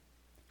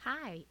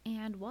Hi,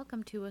 and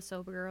welcome to a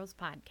Sober Girls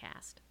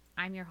podcast.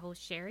 I'm your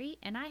host, Sherry,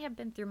 and I have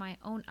been through my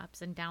own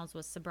ups and downs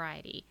with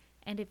sobriety.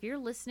 And if you're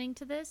listening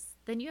to this,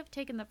 then you have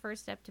taken the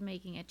first step to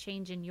making a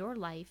change in your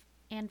life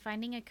and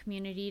finding a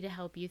community to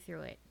help you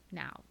through it.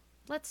 Now,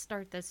 let's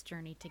start this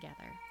journey together.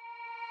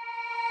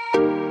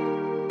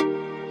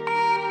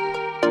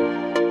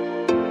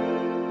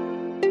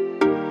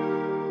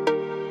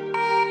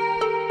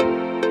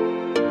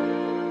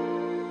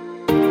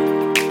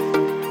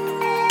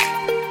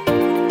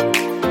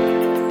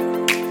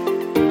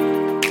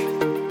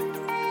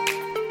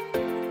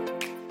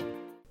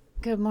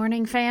 Good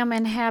morning, fam,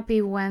 and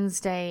happy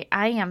Wednesday.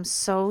 I am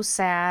so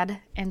sad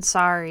and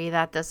sorry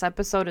that this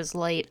episode is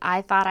late.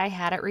 I thought I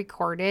had it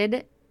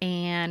recorded,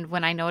 and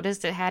when I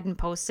noticed it hadn't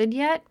posted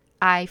yet,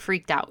 I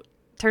freaked out.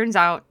 Turns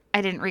out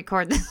I didn't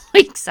record this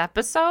week's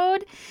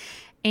episode,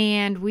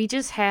 and we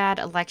just had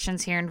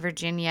elections here in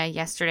Virginia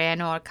yesterday. I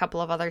know a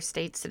couple of other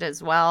states did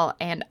as well,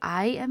 and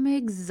I am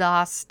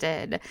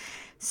exhausted.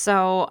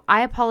 So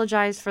I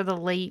apologize for the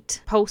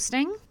late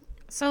posting.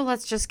 So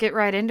let's just get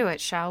right into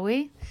it, shall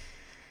we?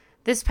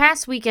 This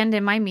past weekend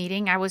in my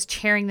meeting, I was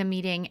chairing the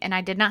meeting and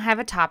I did not have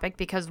a topic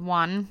because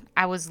 1,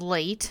 I was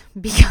late,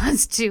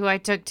 because 2, I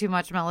took too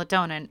much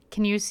melatonin.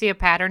 Can you see a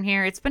pattern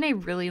here? It's been a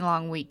really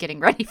long week getting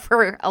ready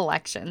for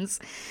elections.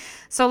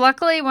 So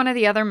luckily, one of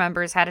the other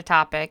members had a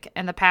topic,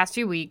 and the past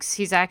few weeks,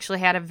 he's actually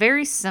had a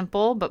very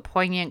simple but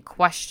poignant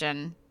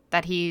question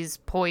that he's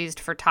poised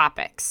for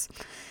topics.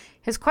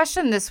 His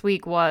question this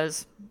week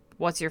was,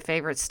 what's your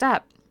favorite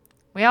step?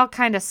 We all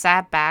kind of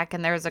sat back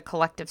and there was a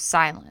collective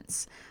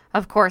silence.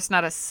 Of course,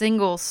 not a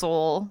single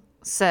soul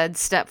said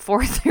step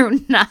 4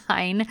 through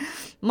 9.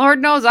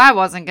 Lord knows I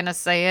wasn't going to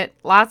say it.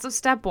 Lots of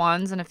step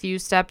 1s and a few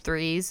step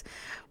 3s.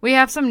 We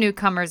have some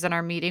newcomers in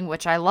our meeting,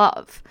 which I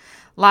love.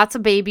 Lots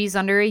of babies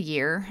under a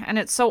year, and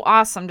it's so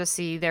awesome to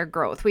see their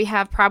growth. We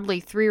have probably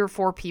 3 or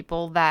 4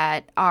 people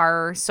that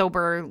are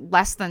sober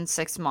less than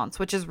 6 months,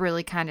 which is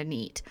really kind of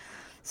neat.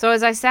 So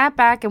as I sat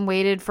back and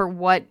waited for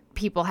what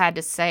people had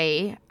to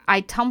say, I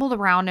tumbled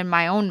around in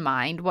my own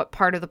mind what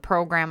part of the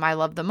program I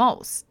love the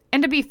most.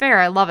 And to be fair,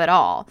 I love it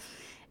all.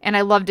 And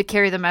I love to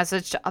carry the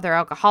message to other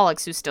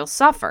alcoholics who still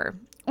suffer,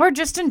 or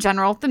just in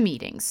general, the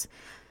meetings.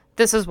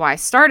 This is why I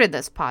started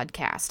this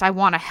podcast. I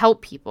want to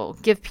help people,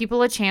 give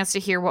people a chance to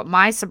hear what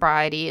my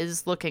sobriety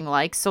is looking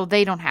like so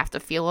they don't have to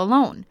feel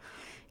alone.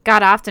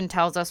 God often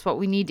tells us what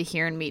we need to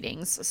hear in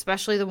meetings,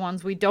 especially the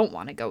ones we don't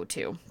want to go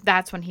to.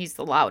 That's when he's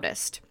the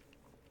loudest.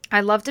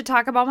 I love to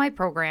talk about my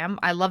program.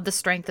 I love the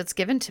strength it's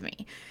given to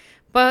me.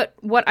 But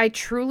what I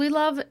truly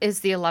love is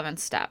the 11th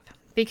step.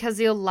 Because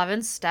the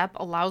 11th step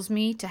allows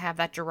me to have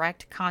that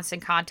direct,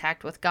 constant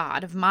contact with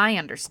God of my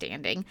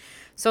understanding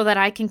so that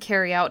I can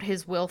carry out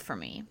his will for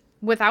me.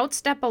 Without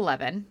step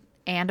 11,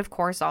 and of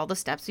course all the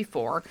steps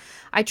before,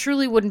 I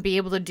truly wouldn't be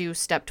able to do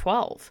step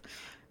 12.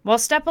 While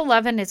step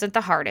 11 isn't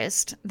the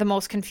hardest, the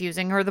most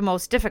confusing, or the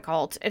most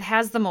difficult, it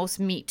has the most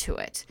meat to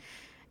it.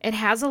 It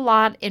has a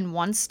lot in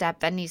one step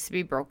that needs to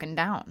be broken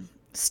down.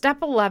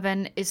 Step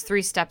 11 is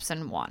 3 steps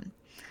in one.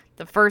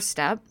 The first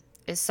step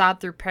is sought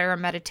through prayer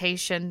and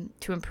meditation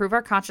to improve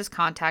our conscious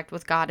contact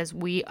with God as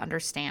we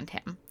understand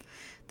him.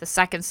 The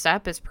second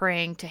step is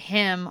praying to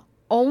him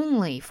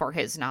only for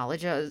his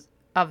knowledge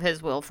of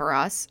his will for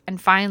us,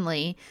 and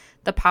finally,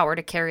 the power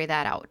to carry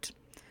that out.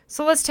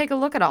 So let's take a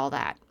look at all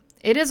that.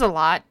 It is a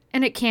lot,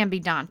 and it can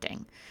be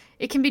daunting.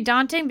 It can be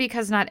daunting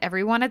because not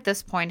everyone at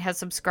this point has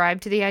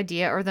subscribed to the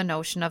idea or the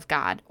notion of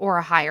God or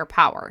a higher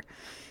power.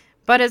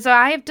 But as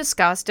I have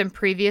discussed in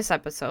previous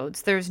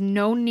episodes, there's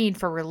no need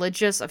for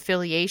religious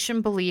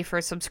affiliation, belief,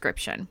 or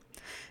subscription.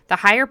 The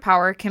higher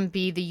power can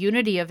be the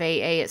unity of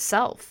AA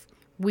itself.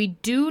 We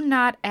do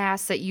not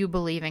ask that you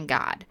believe in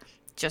God.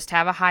 Just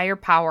have a higher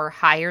power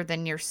higher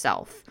than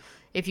yourself.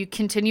 If you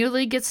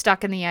continually get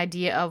stuck in the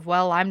idea of,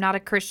 well, I'm not a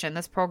Christian,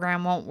 this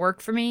program won't work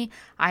for me,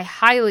 I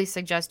highly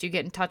suggest you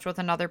get in touch with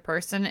another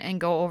person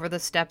and go over the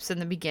steps in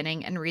the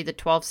beginning and read the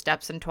 12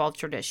 steps and 12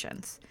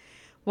 traditions.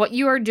 What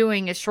you are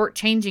doing is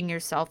shortchanging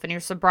yourself and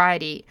your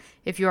sobriety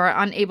if you are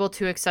unable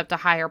to accept a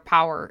higher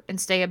power and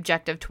stay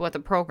objective to what the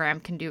program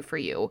can do for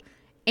you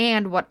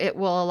and what it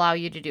will allow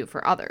you to do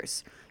for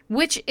others,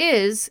 which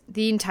is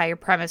the entire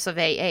premise of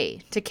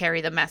AA, to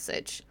carry the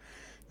message.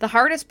 The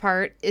hardest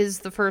part is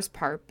the first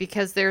part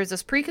because there is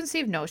this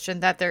preconceived notion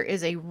that there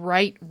is a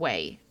right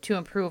way to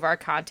improve our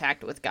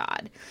contact with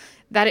God,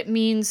 that it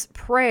means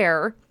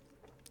prayer,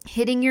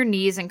 hitting your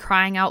knees and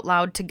crying out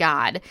loud to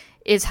God,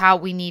 is how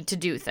we need to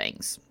do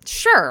things.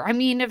 Sure, I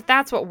mean, if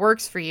that's what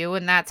works for you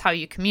and that's how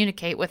you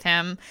communicate with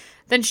him,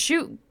 then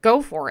shoot,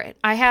 go for it.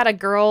 I had a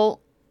girl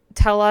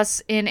tell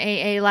us in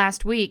AA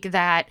last week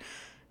that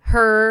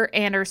her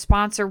and her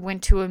sponsor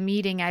went to a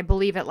meeting, I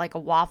believe at like a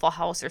Waffle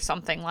House or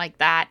something like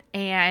that,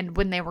 and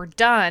when they were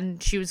done,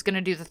 she was going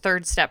to do the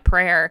 3rd step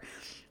prayer.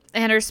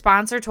 and her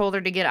sponsor told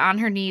her to get on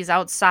her knees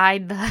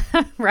outside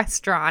the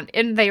restaurant,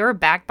 and they were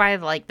back by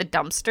like the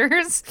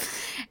dumpsters,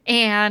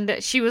 and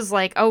she was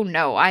like, oh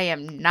no, I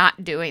am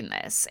not doing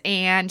this,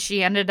 and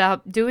she ended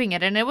up doing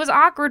it, and it was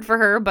awkward for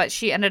her, but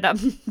she ended up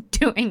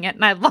doing it.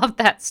 And I love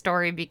that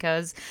story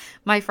because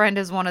my friend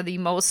is one of the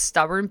most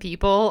stubborn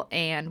people,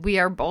 and we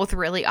are both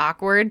really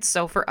awkward,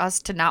 so for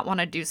us to not want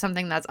to do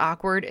something that's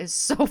awkward is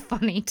so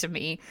funny to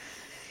me.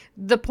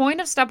 The point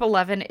of step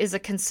 11 is a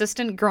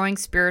consistent growing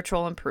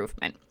spiritual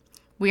improvement.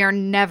 We are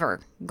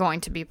never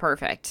going to be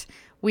perfect.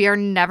 We are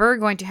never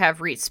going to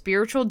have reached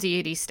spiritual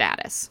deity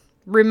status.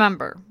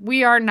 Remember,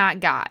 we are not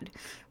God.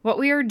 What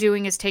we are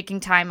doing is taking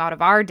time out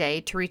of our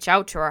day to reach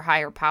out to our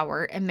higher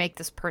power and make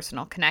this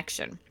personal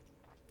connection.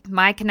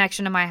 My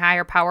connection to my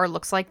higher power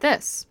looks like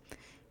this.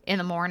 In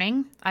the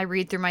morning, I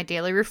read through my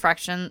daily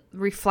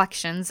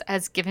reflections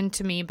as given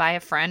to me by a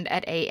friend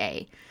at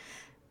AA.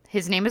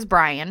 His name is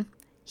Brian.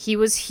 He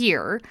was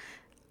here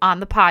on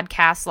the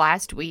podcast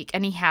last week,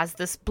 and he has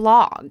this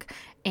blog,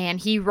 and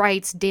he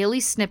writes daily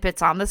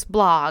snippets on this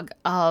blog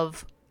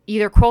of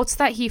either quotes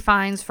that he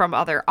finds from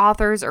other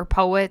authors or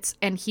poets,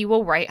 and he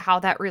will write how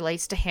that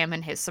relates to him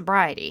and his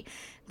sobriety.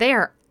 They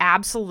are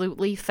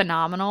absolutely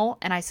phenomenal,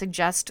 and I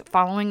suggest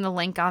following the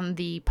link on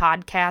the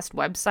podcast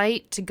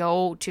website to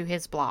go to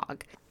his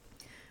blog.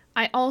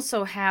 I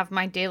also have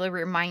my daily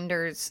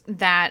reminders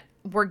that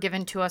were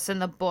given to us in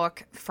the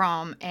book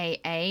from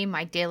AA,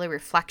 my daily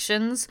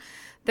reflections.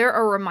 They're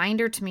a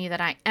reminder to me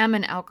that I am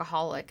an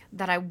alcoholic,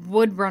 that I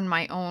would run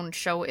my own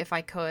show if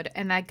I could,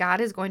 and that God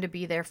is going to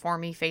be there for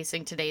me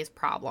facing today's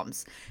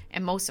problems.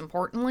 And most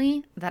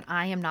importantly, that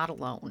I am not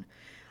alone.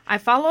 I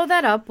follow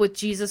that up with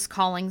Jesus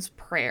Calling's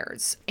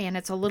prayers, and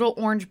it's a little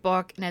orange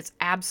book, and it's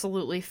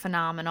absolutely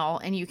phenomenal,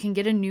 and you can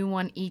get a new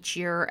one each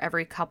year,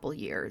 every couple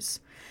years.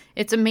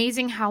 It's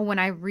amazing how when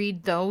I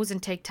read those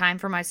and take time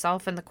for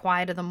myself in the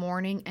quiet of the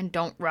morning and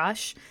don't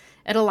rush,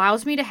 it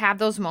allows me to have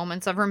those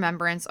moments of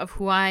remembrance of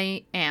who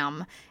I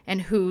am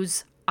and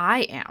whose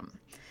I am.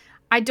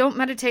 I don't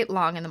meditate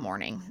long in the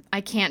morning.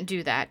 I can't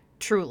do that,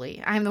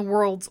 truly. I'm the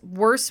world's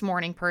worst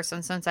morning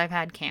person since I've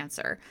had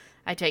cancer.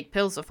 I take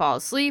pills to fall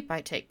asleep.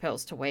 I take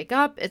pills to wake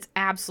up. It's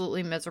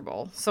absolutely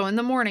miserable. So in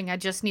the morning, I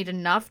just need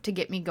enough to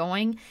get me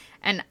going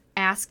and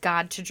ask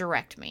God to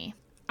direct me.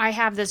 I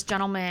have this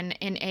gentleman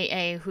in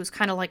AA who's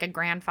kind of like a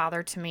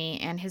grandfather to me,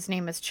 and his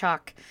name is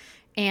Chuck.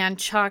 And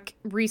Chuck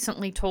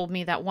recently told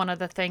me that one of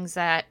the things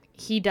that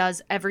he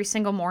does every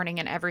single morning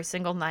and every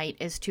single night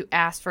is to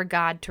ask for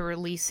God to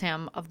release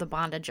him of the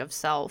bondage of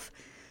self.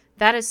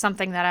 That is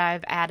something that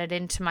I've added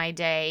into my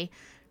day,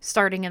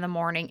 starting in the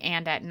morning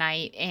and at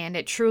night, and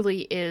it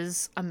truly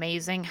is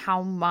amazing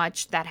how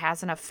much that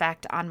has an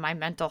effect on my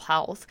mental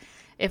health.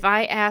 If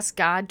I ask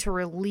God to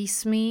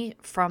release me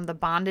from the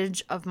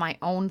bondage of my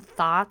own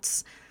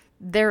thoughts,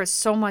 there is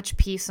so much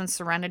peace and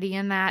serenity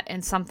in that,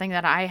 and something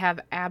that I have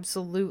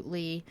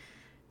absolutely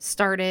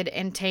started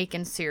and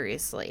taken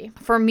seriously.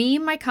 For me,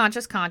 my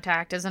conscious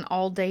contact is an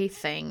all-day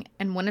thing,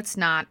 and when it's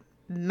not,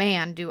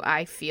 man, do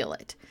I feel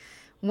it.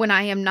 When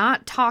I am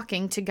not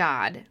talking to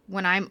God,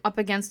 when I'm up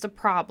against a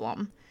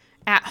problem,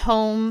 at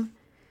home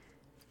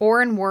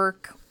or in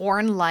work or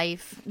in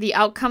life, the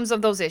outcomes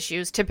of those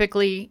issues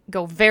typically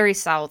go very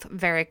south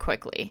very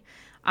quickly.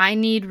 I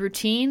need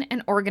routine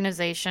and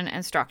organization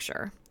and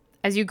structure.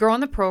 As you grow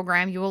in the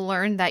program, you will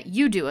learn that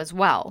you do as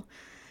well.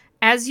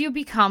 As you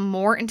become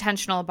more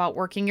intentional about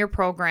working your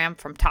program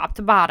from top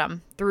to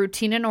bottom, the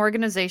routine and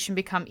organization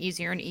become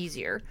easier and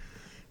easier.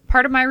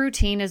 Part of my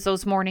routine is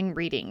those morning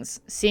readings,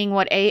 seeing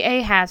what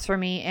AA has for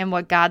me and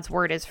what God's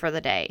word is for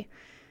the day.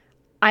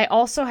 I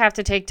also have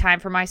to take time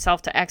for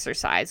myself to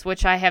exercise,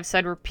 which I have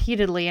said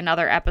repeatedly in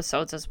other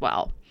episodes as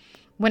well.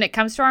 When it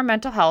comes to our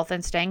mental health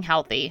and staying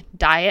healthy,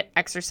 diet,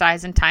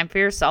 exercise, and time for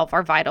yourself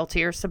are vital to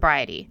your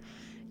sobriety.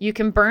 You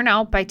can burn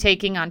out by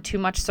taking on too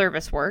much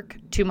service work,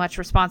 too much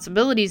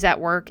responsibilities at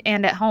work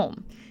and at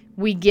home.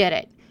 We get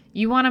it.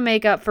 You want to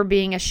make up for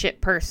being a shit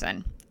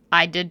person.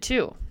 I did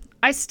too.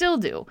 I still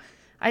do.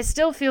 I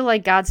still feel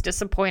like God's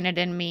disappointed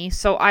in me,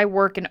 so I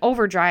work in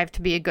overdrive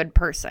to be a good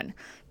person.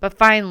 But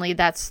finally,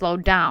 that's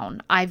slowed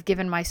down. I've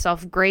given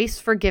myself grace,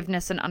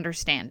 forgiveness, and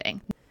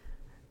understanding.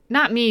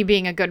 Not me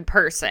being a good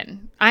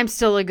person. I'm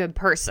still a good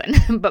person,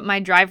 but my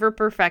drive for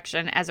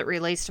perfection as it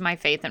relates to my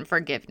faith and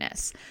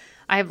forgiveness.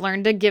 I have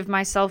learned to give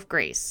myself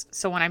grace.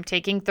 So when I'm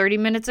taking 30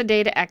 minutes a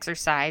day to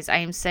exercise, I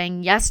am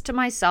saying yes to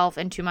myself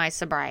and to my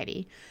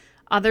sobriety.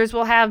 Others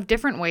will have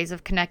different ways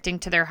of connecting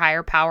to their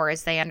higher power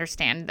as they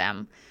understand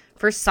them.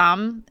 For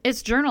some,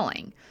 it's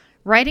journaling.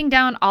 Writing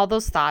down all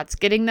those thoughts,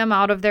 getting them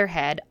out of their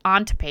head,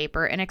 onto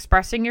paper, and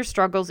expressing your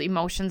struggles,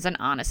 emotions, and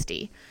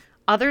honesty.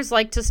 Others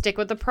like to stick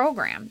with the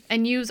program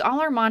and use all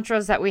our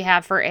mantras that we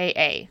have for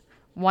AA.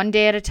 One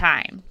day at a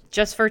time,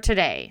 just for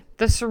today,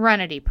 the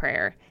serenity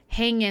prayer,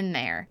 hang in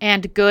there,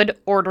 and good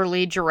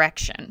orderly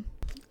direction.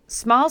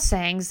 Small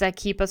sayings that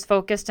keep us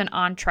focused and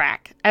on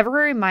track, ever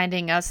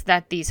reminding us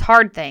that these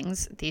hard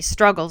things, these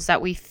struggles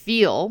that we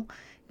feel,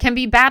 can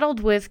be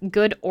battled with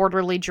good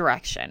orderly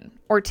direction,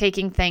 or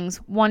taking things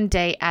one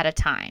day at a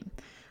time.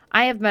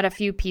 I have met a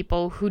few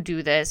people who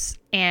do this,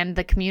 and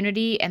the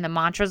community and the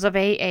mantras of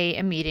AA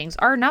and meetings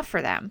are enough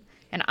for them,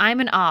 and I'm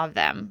in awe of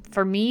them.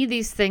 For me,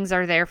 these things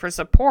are there for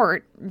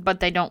support, but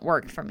they don't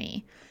work for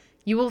me.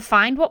 You will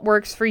find what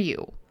works for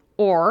you,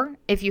 or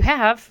if you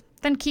have,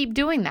 then keep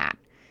doing that.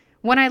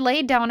 When I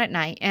lay down at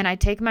night and I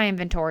take my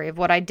inventory of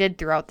what I did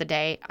throughout the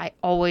day, I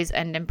always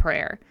end in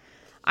prayer.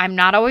 I'm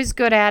not always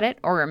good at it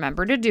or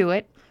remember to do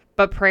it,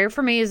 but prayer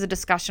for me is a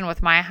discussion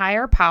with my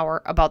higher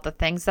power about the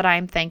things that I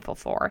am thankful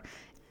for.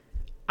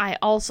 I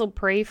also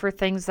pray for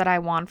things that I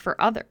want for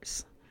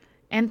others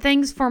and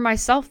things for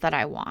myself that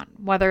I want,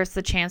 whether it's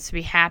the chance to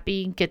be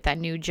happy, get that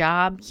new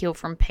job, heal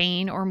from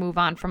pain, or move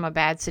on from a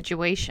bad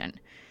situation.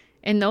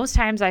 In those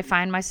times, I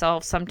find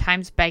myself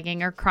sometimes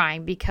begging or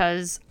crying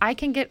because I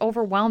can get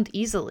overwhelmed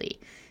easily,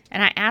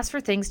 and I ask for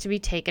things to be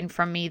taken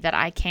from me that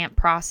I can't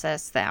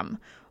process them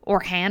or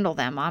handle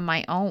them on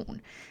my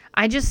own.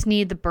 I just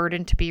need the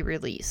burden to be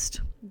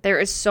released. There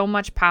is so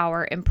much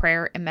power in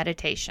prayer and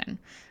meditation.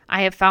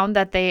 I have found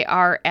that they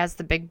are, as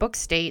the big book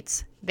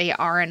states, they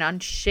are an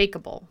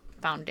unshakable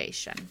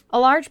foundation. A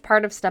large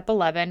part of step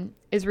 11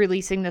 is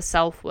releasing the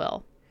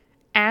self-will.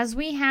 As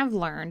we have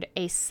learned,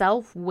 a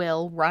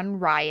self-will run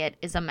riot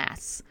is a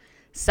mess.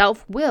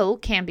 Self-will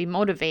can be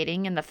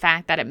motivating in the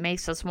fact that it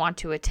makes us want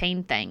to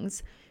attain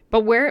things,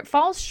 but where it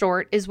falls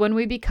short is when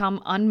we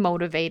become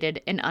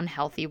unmotivated in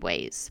unhealthy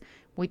ways,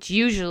 which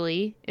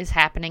usually is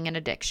happening in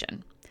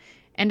addiction.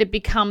 And it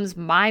becomes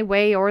my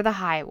way or the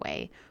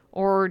highway,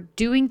 or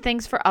doing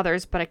things for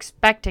others but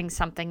expecting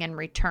something in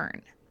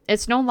return.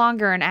 It's no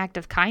longer an act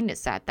of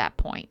kindness at that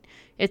point.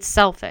 It's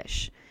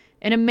selfish.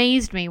 It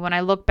amazed me when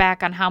I look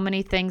back on how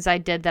many things I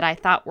did that I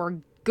thought were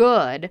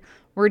good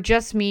were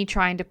just me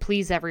trying to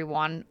please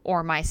everyone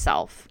or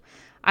myself.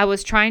 I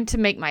was trying to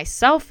make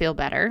myself feel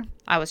better.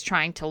 I was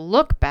trying to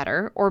look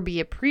better or be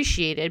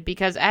appreciated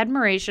because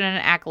admiration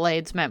and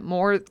accolades meant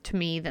more to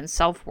me than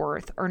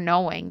self-worth or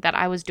knowing that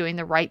I was doing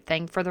the right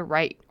thing for the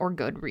right or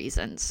good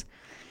reasons.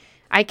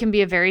 I can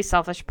be a very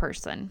selfish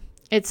person.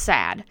 It's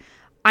sad.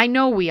 I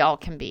know we all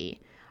can be.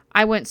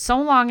 I went so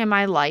long in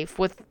my life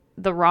with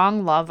the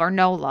wrong love or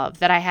no love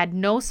that I had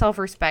no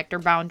self-respect or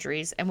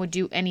boundaries and would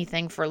do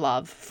anything for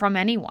love from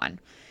anyone.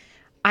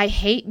 I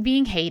hate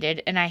being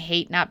hated and I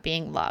hate not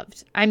being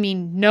loved. I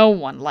mean, no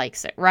one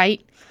likes it,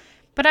 right?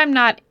 But I'm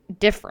not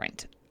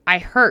different. I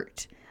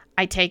hurt.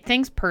 I take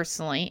things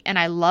personally and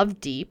I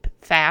love deep,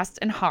 fast,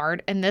 and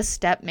hard, and this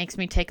step makes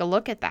me take a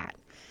look at that.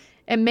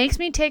 It makes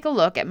me take a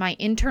look at my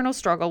internal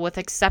struggle with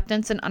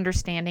acceptance and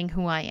understanding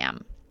who I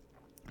am.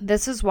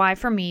 This is why,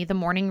 for me, the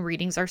morning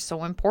readings are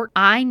so important.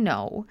 I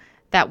know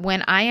that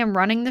when I am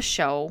running the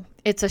show,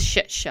 it's a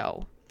shit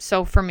show.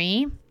 So for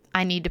me,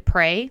 I need to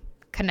pray,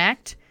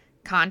 connect,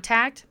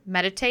 contact,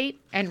 meditate,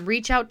 and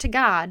reach out to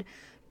God,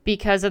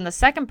 because in the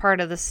second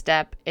part of the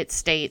step, it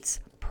states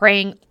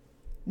praying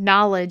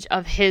knowledge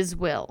of His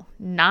will,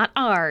 not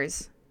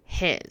ours,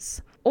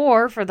 His.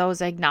 Or for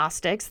those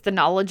agnostics, the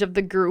knowledge of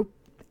the group,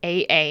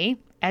 AA,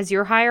 as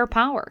your higher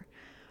power.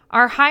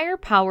 Our higher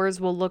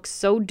powers will look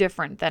so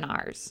different than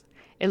ours.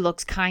 It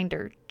looks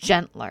kinder,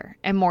 gentler,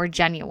 and more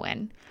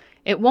genuine.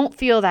 It won't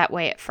feel that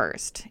way at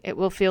first. It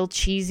will feel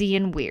cheesy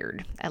and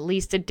weird. At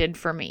least it did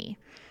for me.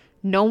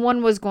 No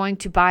one was going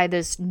to buy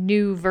this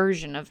new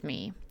version of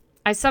me.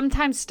 I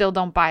sometimes still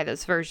don't buy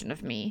this version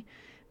of me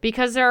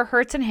because there are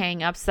hurts and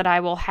hang-ups that I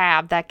will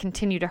have that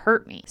continue to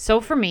hurt me.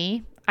 So for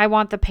me, I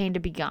want the pain to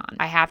be gone.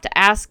 I have to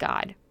ask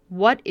God,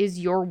 what is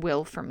your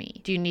will for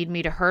me? Do you need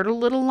me to hurt a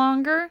little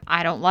longer?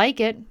 I don't like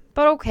it,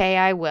 but okay,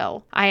 I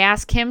will. I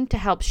ask Him to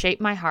help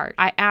shape my heart.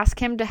 I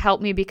ask Him to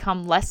help me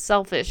become less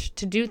selfish,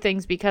 to do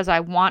things because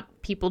I want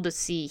people to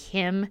see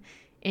Him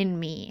in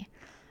me.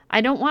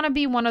 I don't want to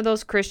be one of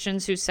those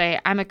Christians who say,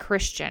 I'm a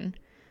Christian.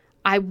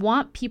 I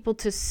want people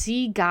to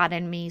see God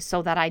in me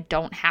so that I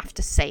don't have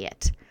to say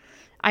it.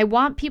 I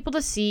want people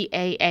to see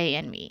AA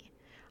in me.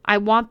 I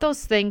want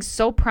those things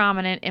so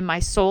prominent in my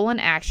soul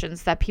and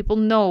actions that people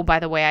know by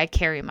the way I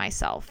carry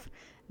myself.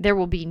 There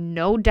will be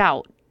no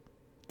doubt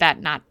that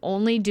not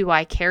only do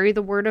I carry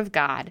the Word of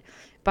God,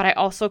 but I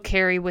also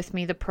carry with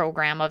me the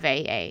program of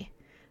AA.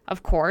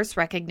 Of course,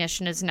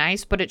 recognition is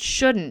nice, but it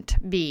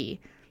shouldn't be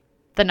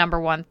the number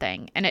one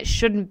thing, and it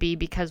shouldn't be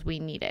because we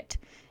need it.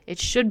 It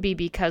should be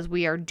because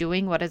we are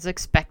doing what is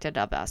expected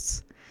of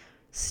us.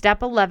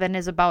 Step 11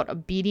 is about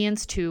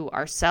obedience to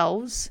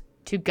ourselves,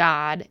 to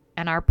God,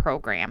 and our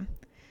program.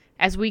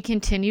 As we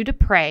continue to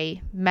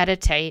pray,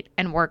 meditate,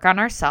 and work on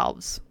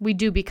ourselves, we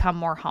do become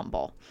more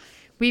humble.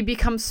 We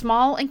become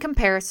small in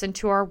comparison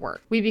to our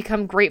work. We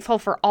become grateful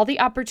for all the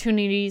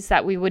opportunities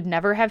that we would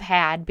never have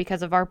had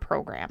because of our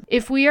program.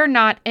 If we are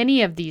not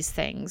any of these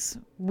things,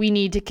 we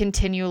need to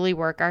continually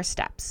work our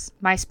steps.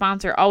 My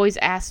sponsor always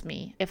asks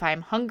me if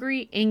I'm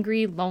hungry,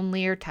 angry,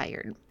 lonely, or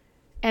tired.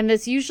 And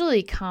this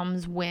usually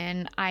comes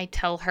when I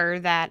tell her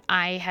that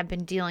I have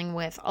been dealing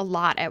with a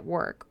lot at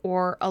work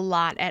or a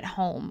lot at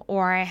home,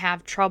 or I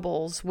have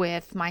troubles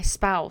with my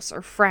spouse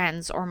or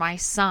friends or my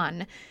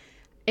son.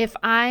 If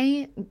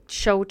I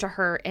show to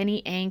her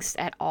any angst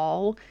at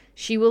all,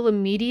 she will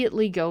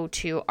immediately go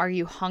to, are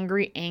you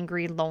hungry,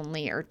 angry,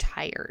 lonely, or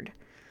tired?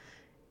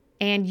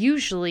 And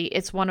usually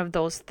it's one of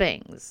those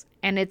things.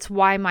 And it's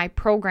why my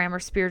program or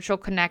spiritual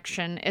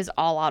connection is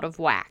all out of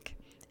whack.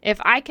 If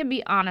I can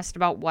be honest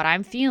about what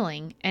I'm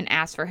feeling and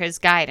ask for his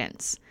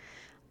guidance.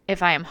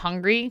 If I am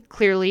hungry,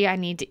 clearly I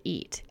need to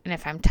eat. And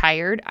if I'm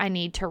tired, I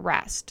need to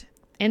rest.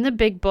 In the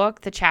big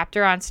book, the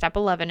chapter on step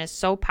 11 is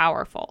so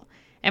powerful.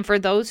 And for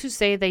those who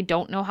say they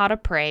don't know how to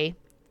pray,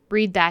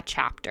 read that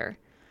chapter.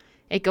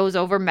 It goes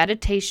over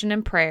meditation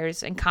and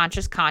prayers and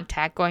conscious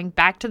contact going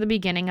back to the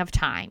beginning of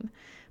time.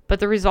 But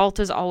the result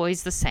is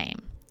always the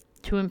same,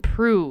 to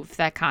improve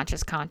that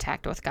conscious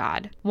contact with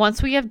God.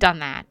 Once we have done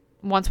that,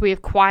 once we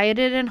have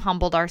quieted and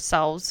humbled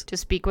ourselves to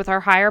speak with our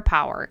higher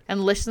power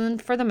and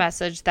listened for the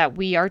message that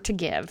we are to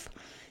give,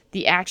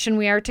 the action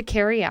we are to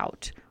carry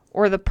out,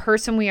 or the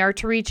person we are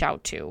to reach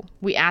out to,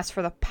 we ask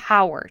for the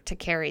power to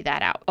carry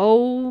that out.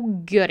 Oh,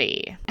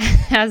 goody.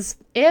 As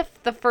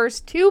if the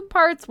first two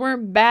parts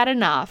weren't bad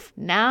enough,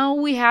 now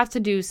we have to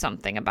do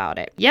something about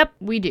it. Yep,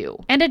 we do.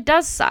 And it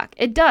does suck.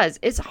 It does.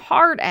 It's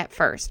hard at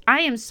first. I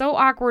am so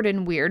awkward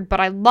and weird,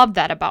 but I love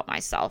that about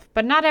myself.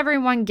 But not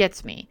everyone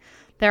gets me.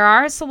 There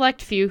are a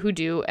select few who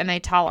do, and they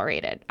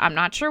tolerate it. I'm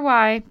not sure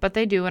why, but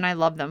they do, and I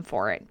love them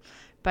for it.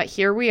 But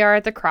here we are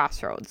at the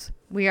crossroads.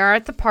 We are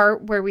at the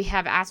part where we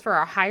have asked for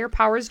our higher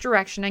power's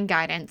direction and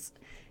guidance,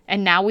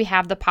 and now we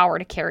have the power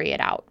to carry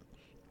it out.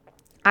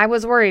 I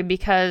was worried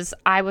because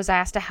I was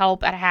asked to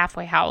help at a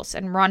halfway house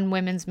and run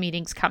women's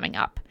meetings coming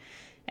up.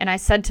 And I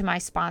said to my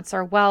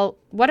sponsor, well,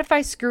 what if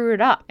I screw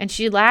it up? And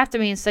she laughed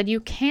at me and said, you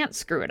can't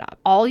screw it up.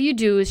 All you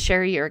do is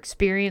share your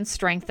experience,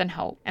 strength, and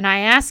hope. And I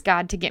asked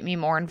God to get me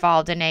more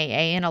involved in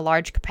AA in a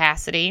large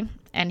capacity.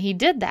 And he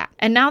did that.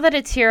 And now that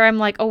it's here, I'm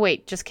like, oh,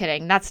 wait, just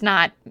kidding. That's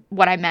not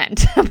what I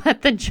meant.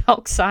 But the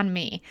joke's on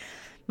me.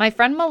 My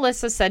friend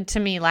Melissa said to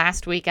me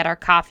last week at our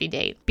coffee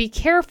date, be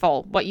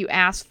careful what you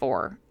ask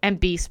for and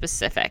be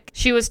specific.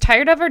 She was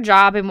tired of her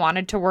job and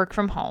wanted to work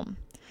from home.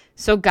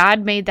 So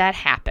God made that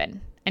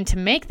happen. And to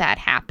make that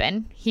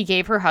happen, he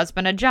gave her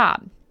husband a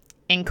job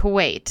in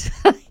Kuwait.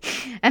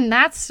 And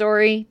that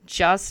story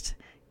just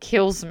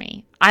kills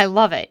me. I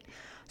love it.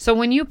 So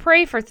when you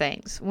pray for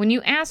things, when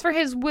you ask for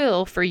his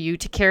will for you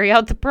to carry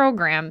out the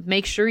program,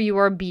 make sure you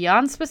are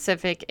beyond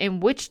specific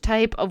in which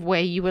type of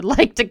way you would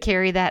like to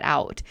carry that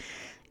out.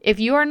 If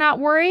you are not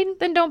worried,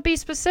 then don't be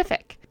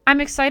specific.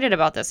 I'm excited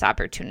about this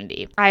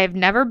opportunity. I have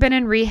never been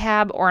in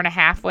rehab or in a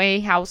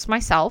halfway house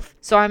myself,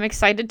 so I'm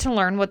excited to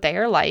learn what they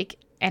are like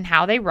and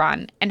how they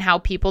run and how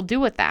people do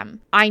with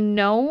them. I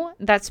know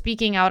that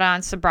speaking out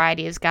on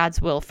sobriety is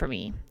God's will for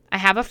me. I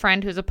have a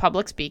friend who's a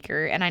public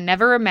speaker, and I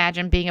never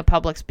imagined being a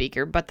public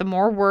speaker, but the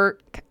more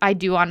work I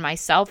do on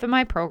myself and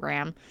my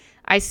program,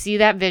 I see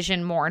that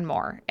vision more and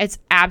more. It's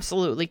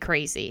absolutely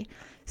crazy.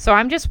 So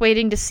I'm just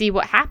waiting to see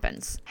what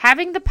happens.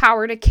 Having the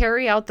power to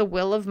carry out the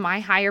will of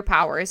my higher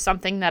power is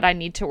something that I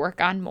need to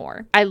work on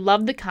more. I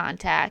love the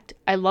contact.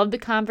 I love the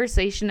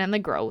conversation and the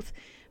growth,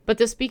 but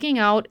the speaking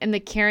out and the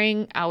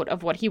carrying out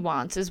of what he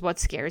wants is what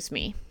scares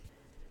me.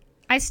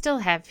 I still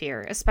have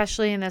fear,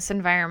 especially in this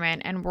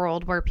environment and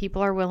world where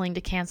people are willing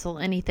to cancel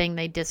anything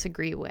they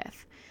disagree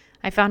with.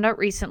 I found out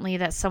recently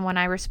that someone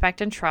I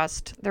respect and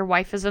trust, their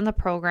wife is in the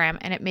program,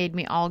 and it made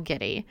me all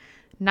giddy.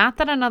 Not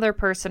that another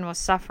person was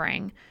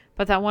suffering,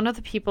 but that one of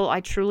the people I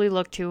truly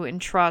look to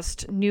and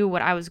trust knew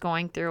what I was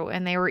going through,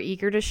 and they were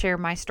eager to share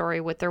my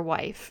story with their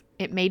wife.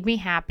 It made me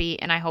happy,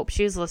 and I hope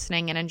she is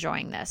listening and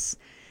enjoying this.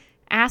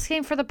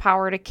 Asking for the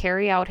power to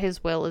carry out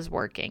his will is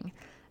working.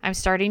 I'm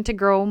starting to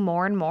grow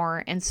more and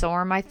more, and so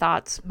are my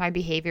thoughts, my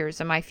behaviors,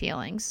 and my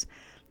feelings.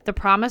 The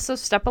promise of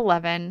step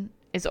 11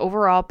 is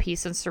overall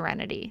peace and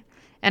serenity,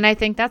 and I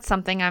think that's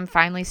something I'm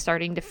finally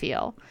starting to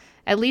feel.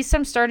 At least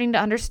I'm starting to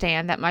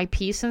understand that my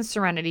peace and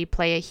serenity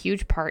play a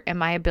huge part in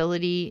my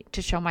ability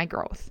to show my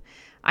growth.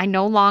 I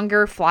no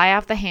longer fly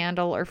off the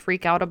handle or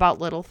freak out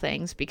about little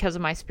things because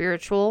of my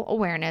spiritual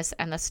awareness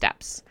and the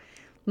steps.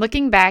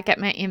 Looking back at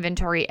my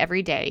inventory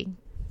every day,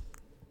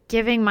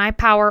 giving my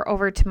power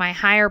over to my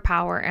higher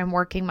power and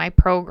working my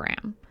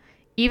program.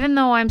 Even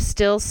though I'm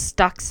still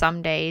stuck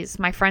some days,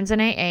 my friends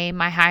in AA,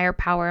 my higher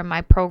power, and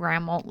my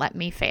program won't let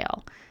me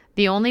fail.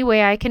 The only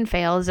way I can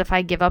fail is if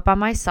I give up on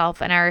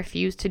myself, and I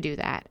refuse to do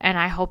that. And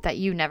I hope that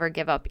you never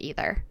give up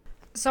either.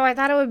 So I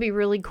thought it would be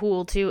really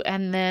cool to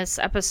end this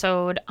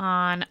episode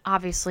on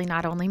obviously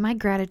not only my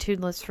gratitude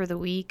list for the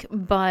week,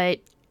 but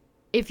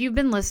if you've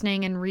been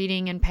listening and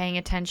reading and paying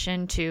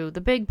attention to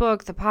the big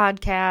book, the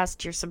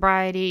podcast, your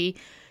sobriety,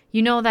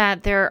 you know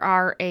that there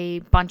are a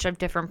bunch of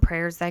different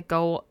prayers that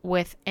go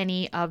with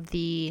any of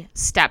the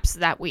steps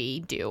that we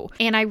do.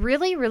 And I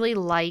really, really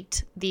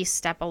liked the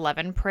step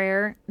 11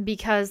 prayer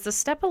because the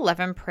step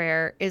 11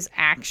 prayer is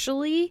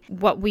actually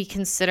what we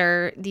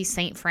consider the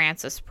St.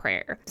 Francis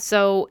prayer.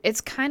 So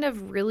it's kind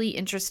of really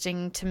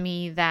interesting to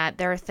me that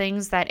there are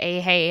things that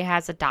AA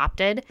has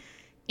adopted,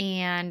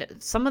 and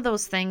some of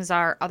those things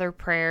are other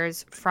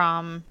prayers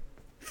from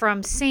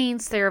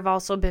saints. There have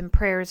also been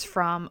prayers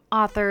from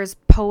authors,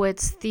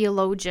 poets,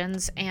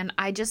 theologians, and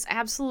I just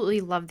absolutely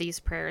love these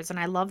prayers, and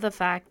I love the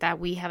fact that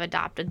we have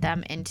adopted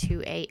them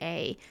into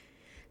AA.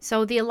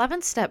 So the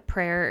 11th step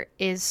prayer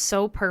is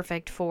so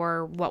perfect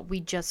for what we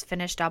just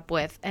finished up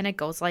with, and it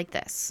goes like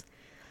this.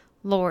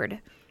 Lord,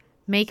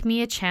 make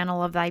me a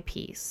channel of thy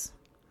peace,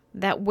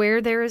 that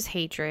where there is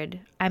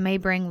hatred, I may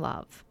bring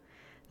love,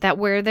 that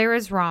where there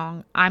is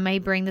wrong, I may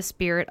bring the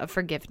spirit of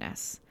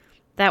forgiveness,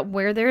 that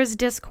where there is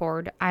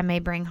discord, I may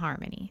bring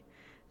harmony,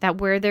 that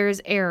where there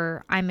is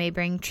error, I may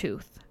bring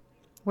truth,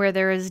 where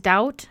there is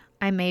doubt,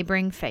 I may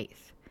bring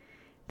faith,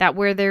 that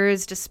where there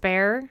is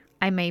despair,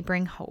 I may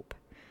bring hope,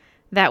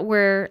 that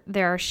where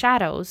there are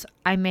shadows,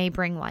 I may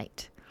bring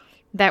light,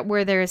 that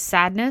where there is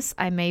sadness,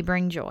 I may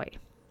bring joy.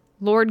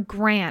 Lord,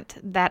 grant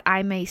that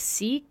I may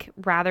seek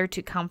rather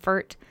to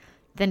comfort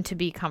than to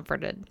be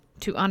comforted,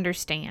 to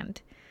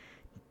understand,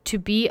 to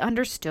be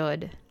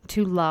understood,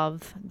 to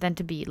love than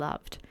to be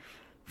loved.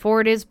 For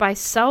it is by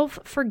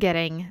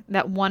self-forgetting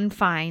that one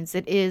finds,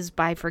 it is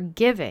by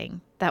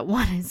forgiving that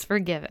one is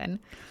forgiven.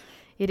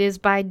 It is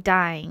by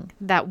dying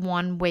that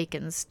one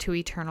wakens to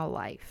eternal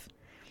life.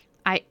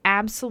 I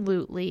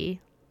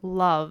absolutely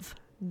love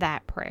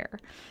that prayer.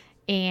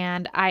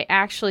 And I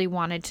actually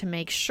wanted to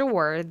make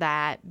sure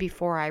that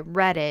before I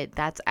read it,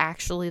 that's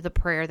actually the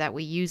prayer that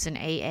we use in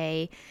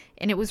AA.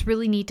 And it was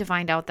really neat to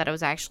find out that it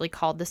was actually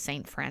called the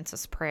St.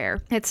 Francis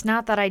prayer. It's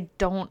not that I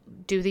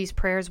don't do these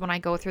prayers when I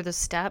go through the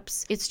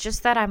steps. It's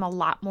just that I'm a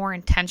lot more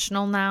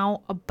intentional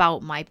now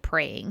about my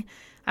praying.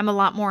 I'm a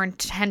lot more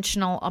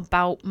intentional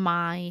about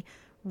my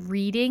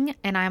reading,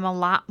 and I'm a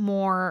lot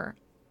more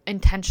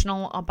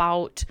intentional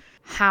about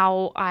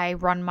how I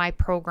run my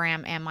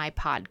program and my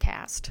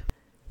podcast.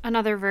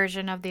 Another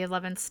version of the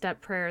 11th step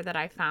prayer that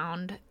I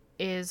found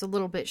is a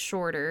little bit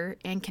shorter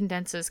and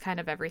condenses kind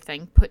of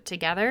everything put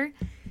together.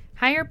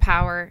 Higher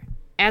power,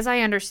 as I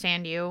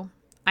understand you,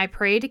 I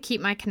pray to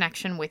keep my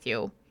connection with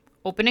you,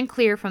 open and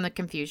clear from the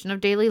confusion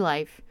of daily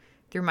life.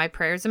 Through my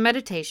prayers and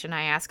meditation,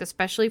 I ask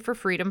especially for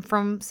freedom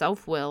from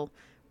self-will,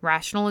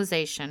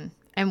 rationalization,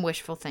 and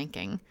wishful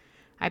thinking.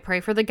 I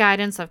pray for the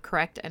guidance of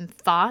correct and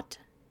thought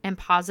and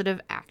positive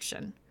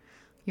action.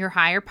 Your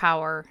higher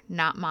power,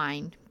 not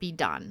mine, be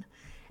done.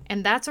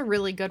 And that's a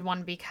really good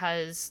one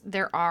because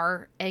there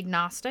are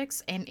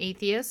agnostics and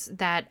atheists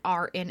that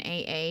are in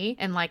AA.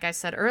 And like I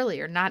said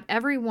earlier, not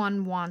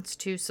everyone wants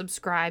to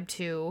subscribe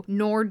to,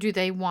 nor do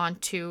they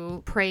want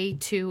to pray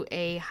to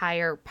a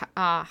higher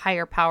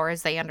power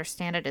as they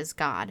understand it as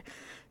God.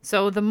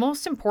 So the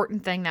most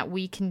important thing that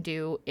we can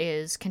do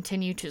is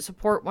continue to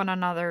support one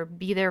another,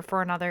 be there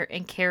for another,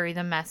 and carry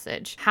the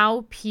message.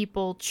 How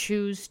people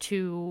choose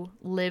to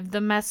live the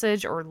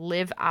message or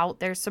live out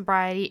their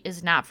sobriety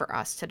is not for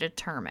us to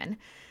determine.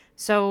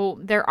 So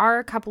there are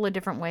a couple of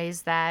different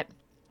ways that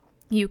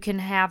you can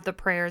have the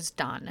prayers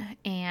done.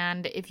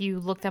 And if you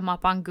look them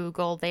up on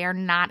Google, they are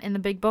not in the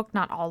big book,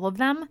 not all of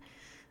them.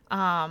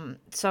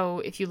 So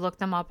if you look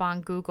them up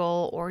on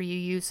Google or you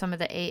use some of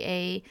the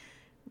AA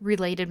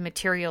related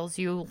materials,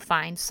 you'll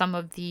find some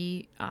of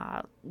the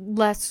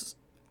less,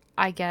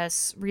 I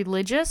guess,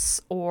 religious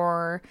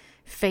or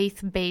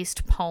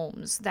faith-based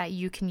poems that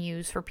you can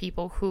use for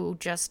people who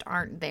just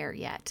aren't there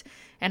yet.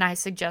 And I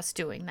suggest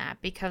doing that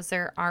because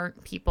there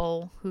aren't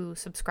people who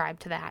subscribe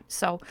to that.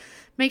 So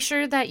make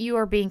sure that you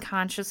are being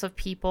conscious of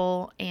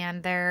people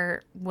and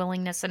their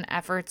willingness and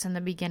efforts in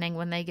the beginning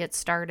when they get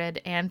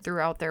started and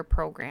throughout their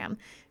program.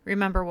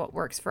 Remember, what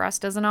works for us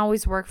doesn't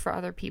always work for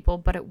other people,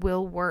 but it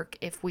will work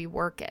if we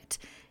work it,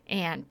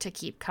 and to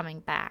keep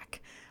coming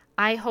back.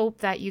 I hope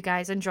that you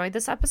guys enjoyed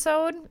this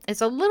episode. It's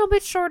a little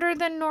bit shorter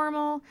than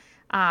normal.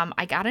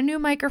 I got a new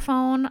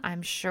microphone.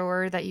 I'm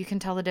sure that you can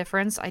tell the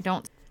difference. I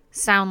don't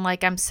sound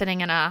like I'm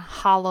sitting in a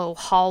hollow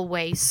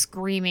hallway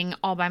screaming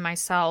all by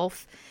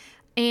myself.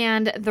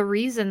 And the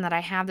reason that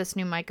I have this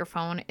new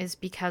microphone is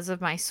because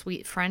of my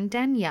sweet friend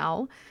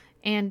Danielle.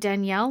 And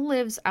Danielle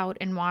lives out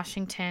in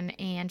Washington,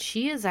 and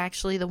she is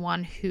actually the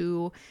one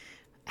who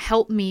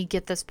helped me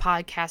get this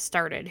podcast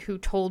started, who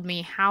told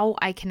me how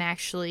I can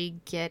actually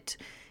get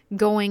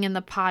going in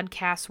the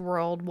podcast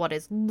world, what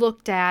is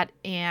looked at,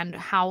 and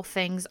how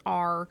things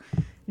are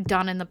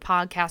done in the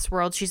podcast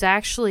world. She's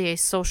actually a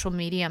social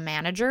media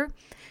manager,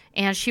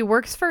 and she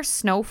works for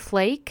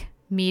Snowflake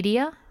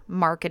Media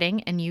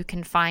Marketing, and you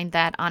can find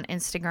that on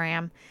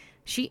Instagram.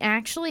 She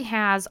actually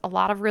has a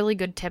lot of really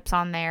good tips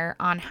on there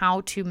on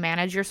how to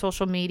manage your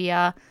social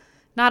media,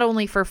 not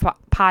only for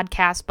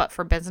podcasts, but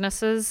for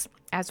businesses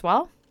as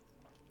well.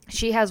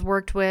 She has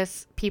worked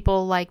with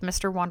people like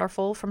Mr.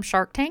 Wonderful from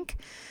Shark Tank.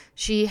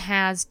 She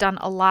has done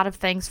a lot of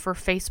things for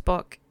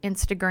Facebook,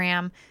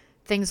 Instagram,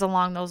 things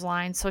along those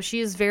lines. So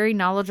she is very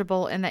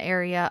knowledgeable in the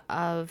area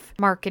of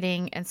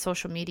marketing and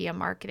social media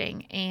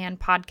marketing and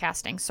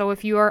podcasting. So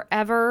if you are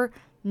ever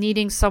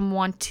needing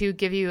someone to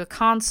give you a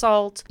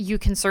consult, you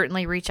can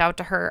certainly reach out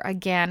to her.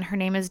 Again, her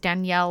name is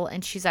Danielle,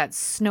 and she's at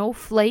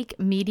Snowflake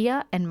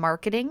Media and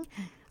Marketing.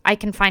 I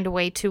can find a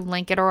way to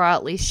link it or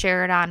at least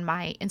share it on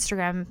my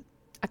Instagram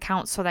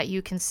account so that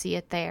you can see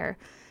it there.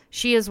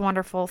 She is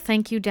wonderful.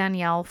 Thank you,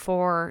 Danielle,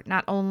 for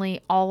not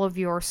only all of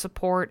your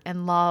support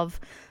and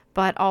love,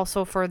 but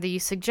also for the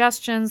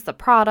suggestions, the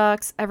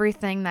products,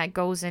 everything that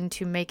goes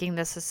into making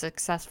this a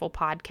successful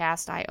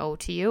podcast. I owe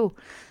to you.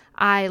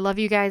 I love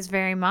you guys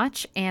very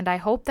much, and I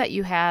hope that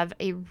you have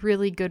a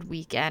really good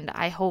weekend.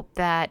 I hope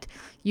that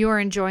you are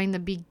enjoying the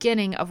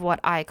beginning of what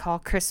I call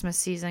Christmas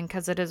season,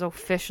 because it is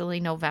officially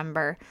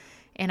November.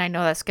 And I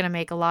know that's going to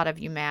make a lot of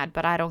you mad,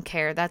 but I don't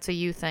care. That's a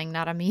you thing,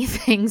 not a me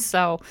thing.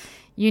 So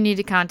you need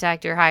to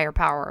contact your higher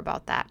power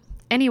about that.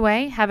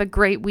 Anyway, have a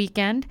great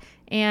weekend,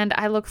 and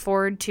I look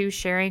forward to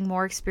sharing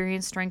more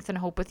experience, strength, and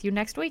hope with you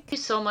next week. Thank you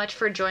so much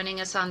for joining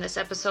us on this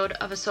episode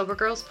of A Sober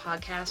Girls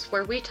podcast,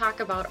 where we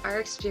talk about our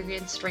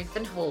experience, strength,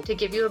 and hope to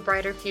give you a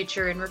brighter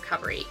future in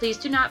recovery. Please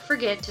do not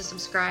forget to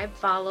subscribe,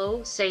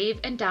 follow, save,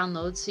 and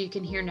download so you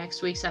can hear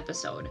next week's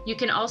episode. You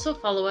can also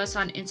follow us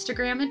on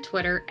Instagram and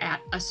Twitter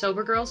at A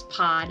Sober Girls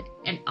Pod,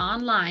 and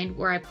online,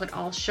 where I put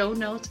all show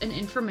notes and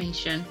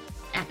information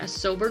at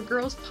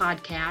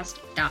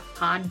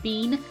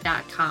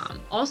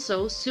asobergirlspodcast.podbean.com.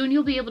 Also, soon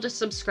you'll be able to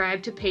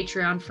subscribe to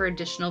Patreon for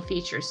additional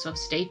features, so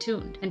stay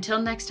tuned.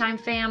 Until next time,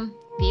 fam,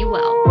 be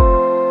well.